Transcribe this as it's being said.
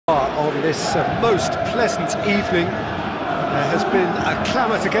on this most pleasant evening. There has been a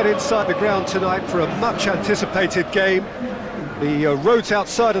clamour to get inside the ground tonight for a much-anticipated game. The roads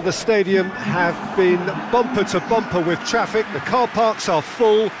outside of the stadium have been bumper to bumper with traffic. The car parks are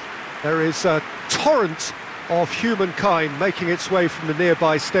full. There is a torrent of humankind making its way from the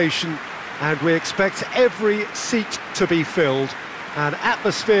nearby station, and we expect every seat to be filled. An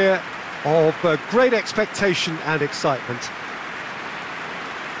atmosphere of great expectation and excitement.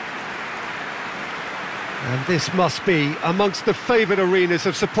 And this must be amongst the favoured arenas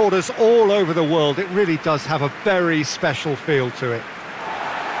of supporters all over the world. It really does have a very special feel to it.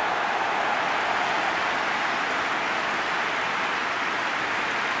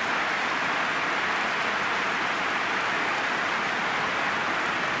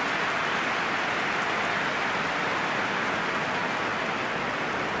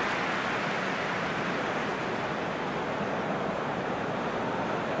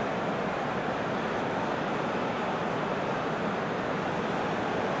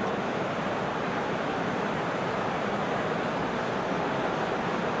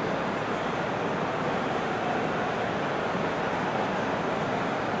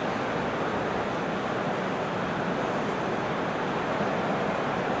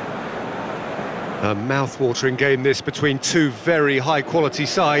 A mouth-watering game this between two very high-quality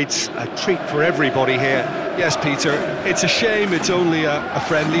sides. A treat for everybody here. Yes, Peter, it's a shame it's only a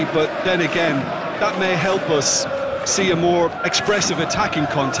friendly, but then again, that may help us see a more expressive attacking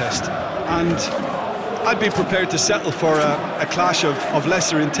contest. And I'd be prepared to settle for a clash of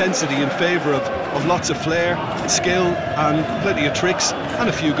lesser intensity in favour of lots of flair, skill and plenty of tricks and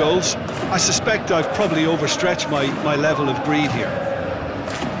a few goals. I suspect I've probably overstretched my level of greed here.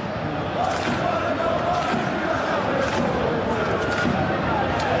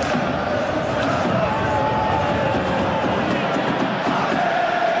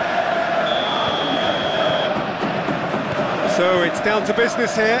 So it's down to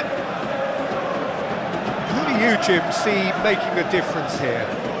business here. Who do you, Jim, see making a difference here?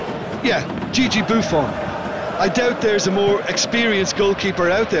 Yeah, Gigi Buffon. I doubt there's a more experienced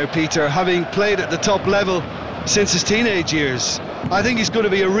goalkeeper out there, Peter, having played at the top level since his teenage years. I think he's going to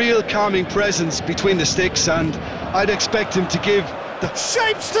be a real calming presence between the sticks, and I'd expect him to give the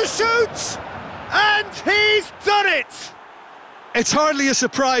shapes to shoot! And he's done it! It's hardly a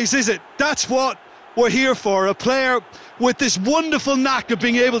surprise, is it? That's what we're here for, a player with this wonderful knack of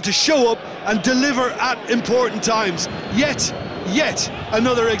being able to show up and deliver at important times. Yet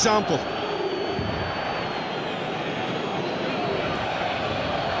another example.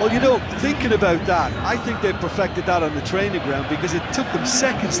 Well, you know, thinking about that, I think they've perfected that on the training ground, because it took them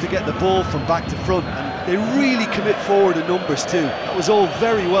seconds to get the ball from back to front, and they really commit forward in numbers too. That was all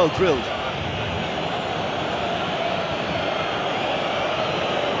very well drilled.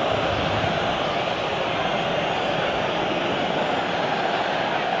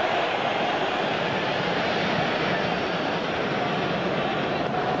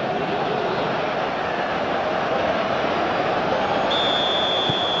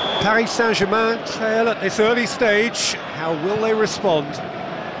 Paris Saint-Germain trail at this early stage. How will they respond?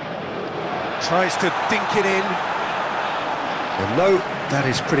 Tries to dink it in. And no, that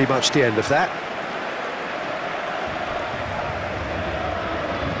is pretty much the end of that.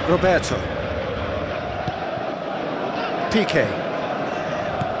 Roberto. Piqué.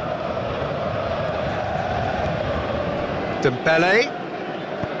 Dembele.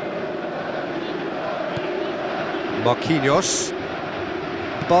 Marquinhos.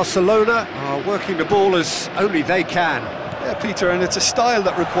 Barcelona are working the ball as only they can. Yeah, Peter, and it's a style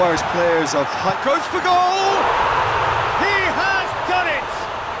that requires players of high... Goes for goal! He has done it!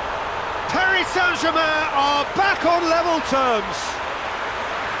 Paris Saint-Germain are back on level terms.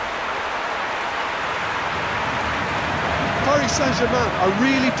 Paris Saint-Germain are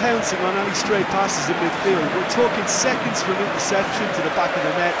really pouncing on any stray passes in midfield. We're talking seconds from interception to the back of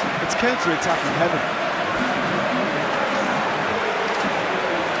the net. It's counter-attacking heaven.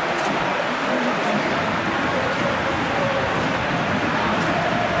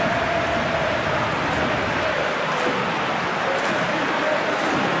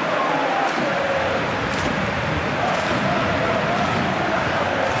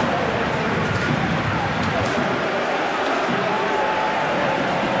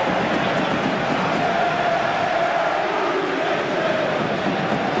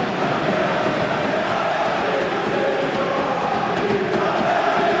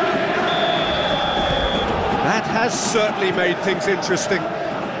 Has certainly made things interesting.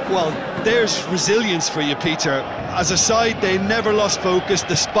 Well, there's resilience for you, Peter. As a side, they never lost focus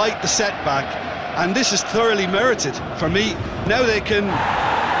despite the setback, and this is thoroughly merited for me. Now they can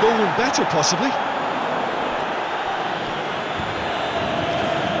no one better, possibly.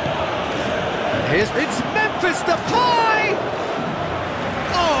 It's Memphis Depay!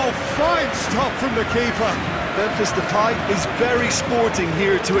 Oh, fine stop from the keeper. Memphis Depay is very sporting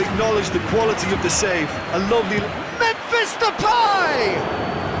here to acknowledge the quality of the save. A lovely... Memphis Depay!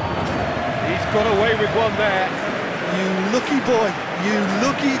 He's got away with one there. You lucky boy, you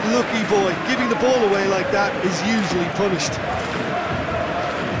lucky boy. Giving the ball away like that is usually punished.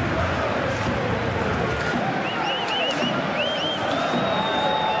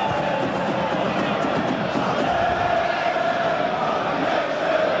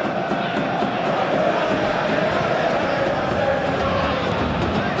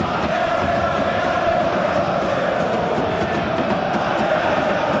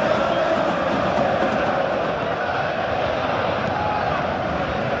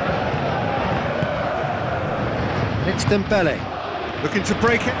 It's Dembele, looking to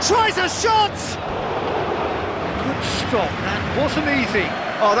break it, tries a shot! Good stop, that wasn't easy.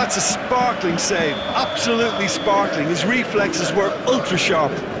 Oh, that's a sparkling save, absolutely sparkling. His reflexes were ultra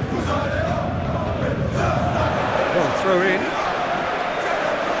sharp. Well, throw in.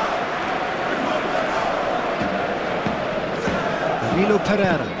 Danilo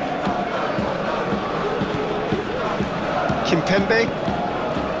Pereira. Kimpembe.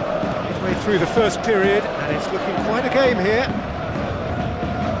 Midway through the first period, and it's looking quite a game here.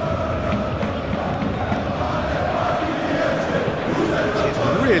 Did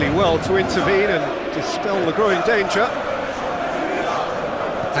really well to intervene and dispel the growing danger.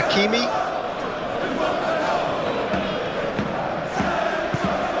 Hakimi.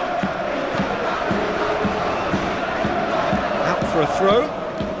 Out for a throw.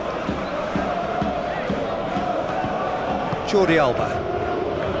 Jordi Alba.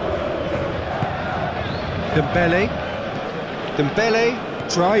 Dembele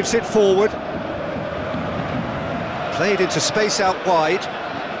drives it forward. Played into space out wide.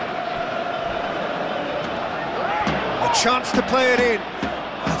 A chance to play it in.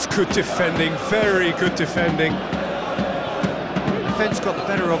 That's good defending, very good defending. Defence got the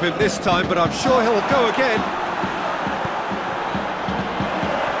better of him this time, but I'm sure he'll go again.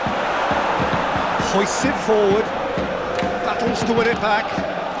 Hoists it forward. Battles to win it back.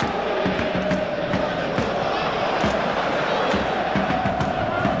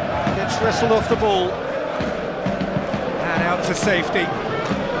 Wrestled off the ball and out to safety.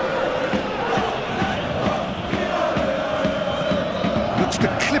 Looks to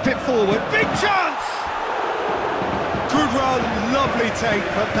clip it forward. Big chance! Good run, lovely take,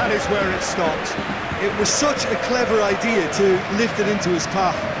 but that is where it stopped. It was such a clever idea to lift it into his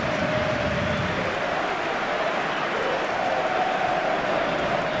path.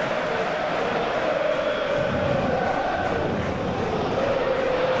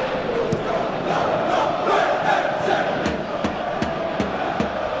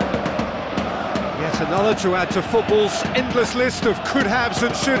 Another to add to football's endless list of could-haves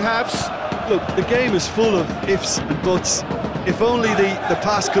and should-haves. Look, the game is full of ifs and buts. If only the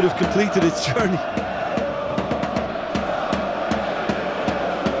pass could have completed its journey.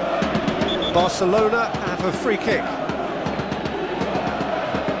 Barcelona have a free kick.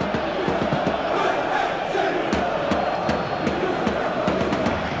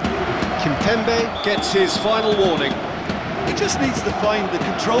 Kimpembe gets his final warning. He just needs to find the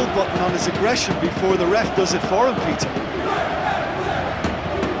control button on his aggression before the ref does it for him, Peter.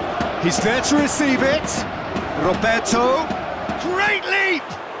 He's there to receive it. Roberto. Great leap!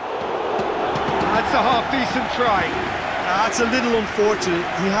 That's a half-decent try. That's a little unfortunate.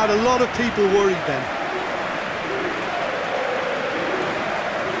 He had a lot of people worried then.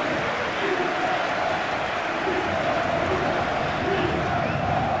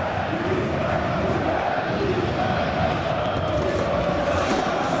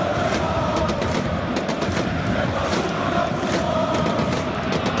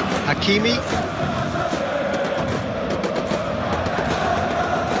 Hakimi.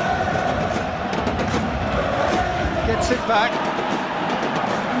 Gets it back.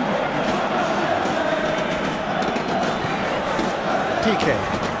 PK.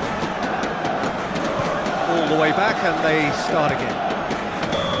 All the way back and they start again.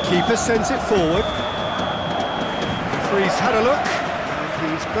 Keeper sends it forward. Ruiz had a look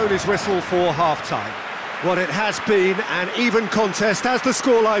and he's blown his whistle for half-time. Well, it has been an even contest, as the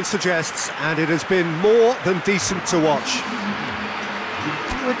scoreline suggests, and it has been more than decent to watch.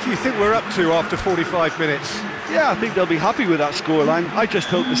 What do you think we're up to after 45 minutes? Yeah, I think they'll be happy with that scoreline. I just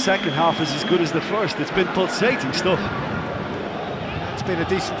hope the second half is as good as the first. It's been pulsating stuff. It's been a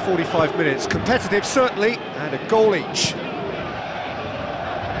decent 45 minutes. Competitive, certainly, and a goal each.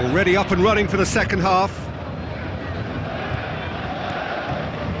 Already up and running for the second half.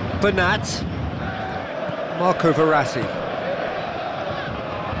 Bernat. Marco Verratti.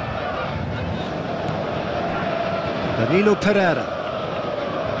 Danilo Pereira.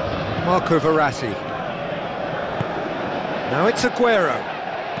 Marco Verratti. Now it's Aguero.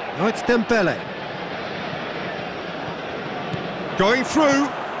 Now it's Dembele. Going through.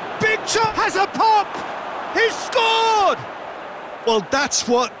 Big shot, has a pop! He's scored! Well, that's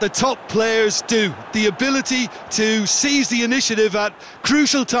what the top players do. The ability to seize the initiative at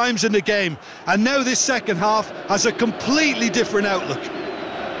crucial times in the game. And now this second half has a completely different outlook.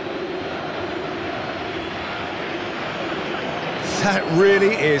 That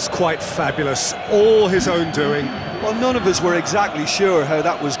really is quite fabulous. All his own doing. Well, none of us were exactly sure how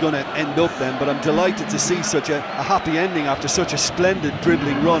that was going to end up then, but I'm delighted to see such a happy ending after such a splendid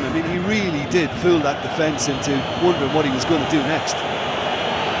dribbling run. I mean, he really did fool that defence into wondering what he was going to do next.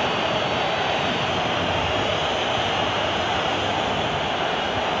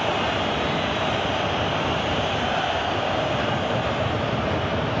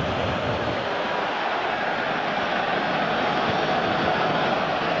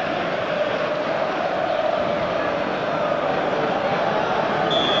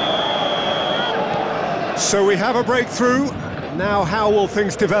 So we have a breakthrough. Now how will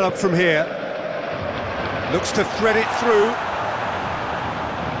things develop from here? Looks to thread it through.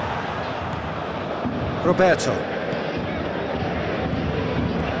 Roberto.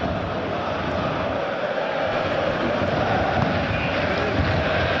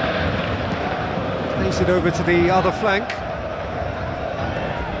 Plays it over to the other flank.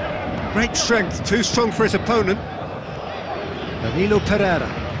 Great strength, too strong for his opponent. Danilo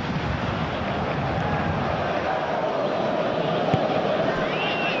Pereira.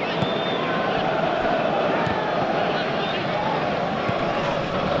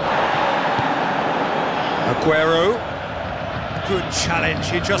 Aguero, good challenge,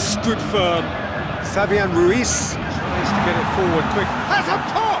 he just stood firm. Fabian Ruiz tries to get it forward quick. Has a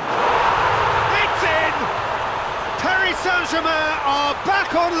pop! It's in! Paris Saint-Germain are back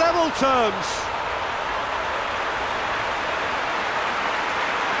on level terms.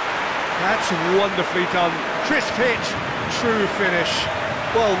 That's wonderfully done. Crisp hit, true finish.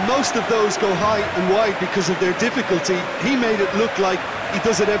 Well, most of those go high and wide because of their difficulty. He made it look like he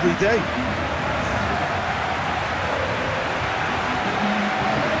does it every day.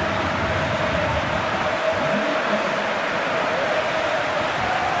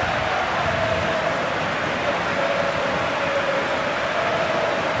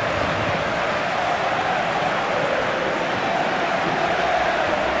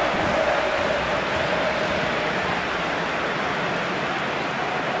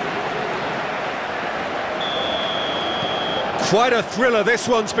 Quite a thriller this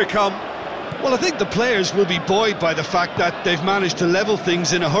one's become. Well, I think the players will be buoyed by the fact that they've managed to level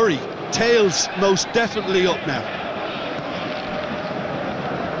things in a hurry. Tails most definitely up now.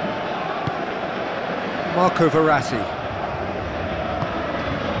 Marco Verratti.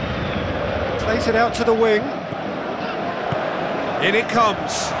 Plays it out to the wing. In it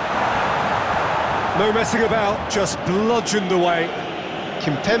comes. No messing about, just bludgeoned away.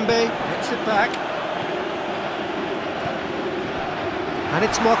 Kimpembe gets it back. And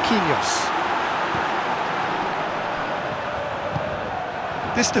it's Marquinhos.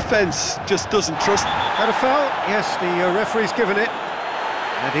 This defence just doesn't trust. Had a foul? Yes, the referee's given it.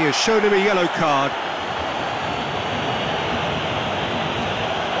 And he has shown him a yellow card.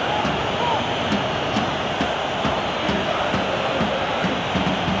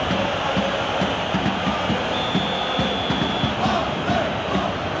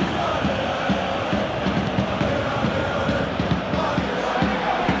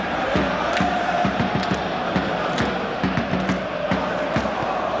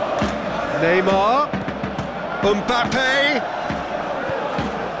 Neymar, Mbappe,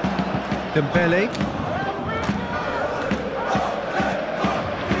 Dembele,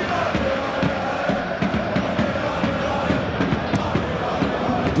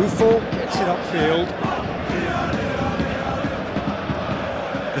 Buffon gets it upfield,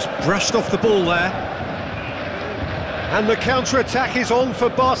 just brushed off the ball there, and the counter-attack is on for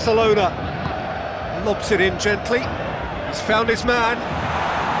Barcelona. Lobs it in gently, he's found his man.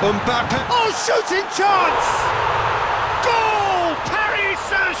 Mbappe, oh, shooting chance! Goal! Paris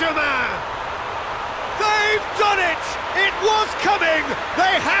Saint-Germain! They've done it! It was coming!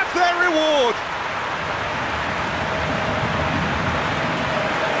 They have their reward!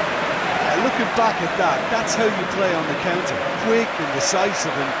 Looking back at that, that's how you play on the counter. Quick and decisive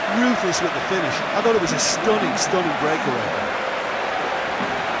and ruthless with the finish. I thought it was a stunning, stunning breakaway.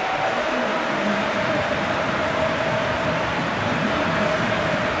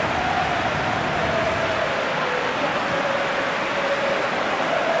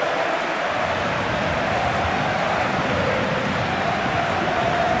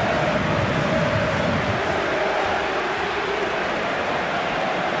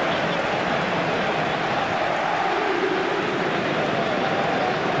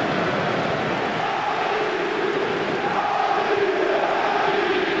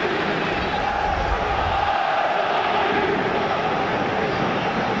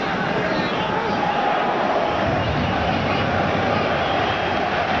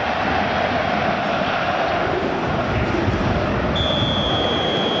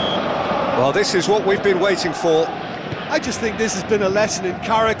 Well, this is what we've been waiting for. I just think this has been a lesson in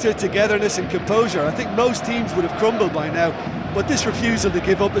character, togetherness and composure. I think most teams would have crumbled by now, but this refusal to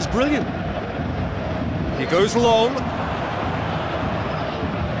give up is brilliant. He goes long.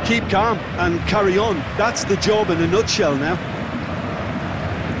 Keep calm and carry on. That's the job in a nutshell now.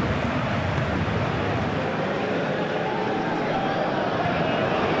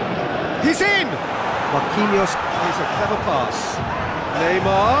 He's in! Marquinhos plays a clever pass.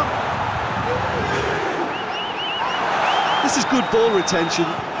 Neymar. This is good ball retention,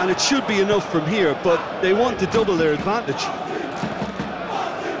 and it should be enough from here, but they want to double their advantage.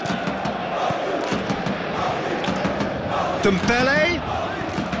 Dembele.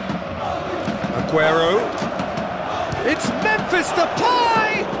 Aguero. It's Memphis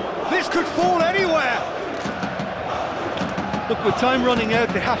Depay! This could fall anywhere! Look, with time running out,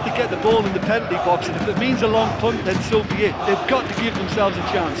 they have to get the ball in the penalty box, and if it means a long punt, then so be it. They've got to give themselves a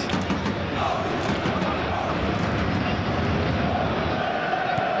chance.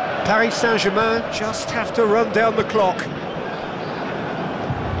 Paris Saint-Germain just have to run down the clock.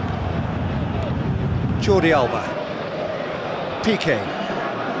 Jordi Alba. Piqué.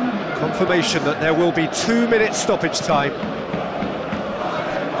 Confirmation that there will be 2 minutes stoppage time.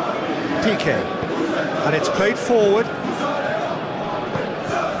 Piqué. And it's played forward.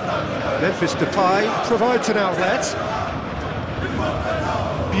 Memphis Depay provides an outlet.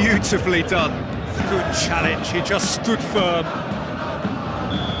 Beautifully done. Good challenge, he just stood firm.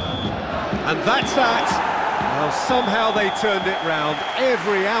 And that's that. Well, somehow they turned it round.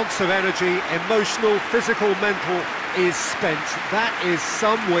 Every ounce of energy, emotional, physical, mental, is spent. That is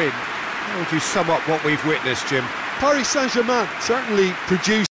some win. How would you sum up what we've witnessed, Jim? Paris Saint-Germain certainly produced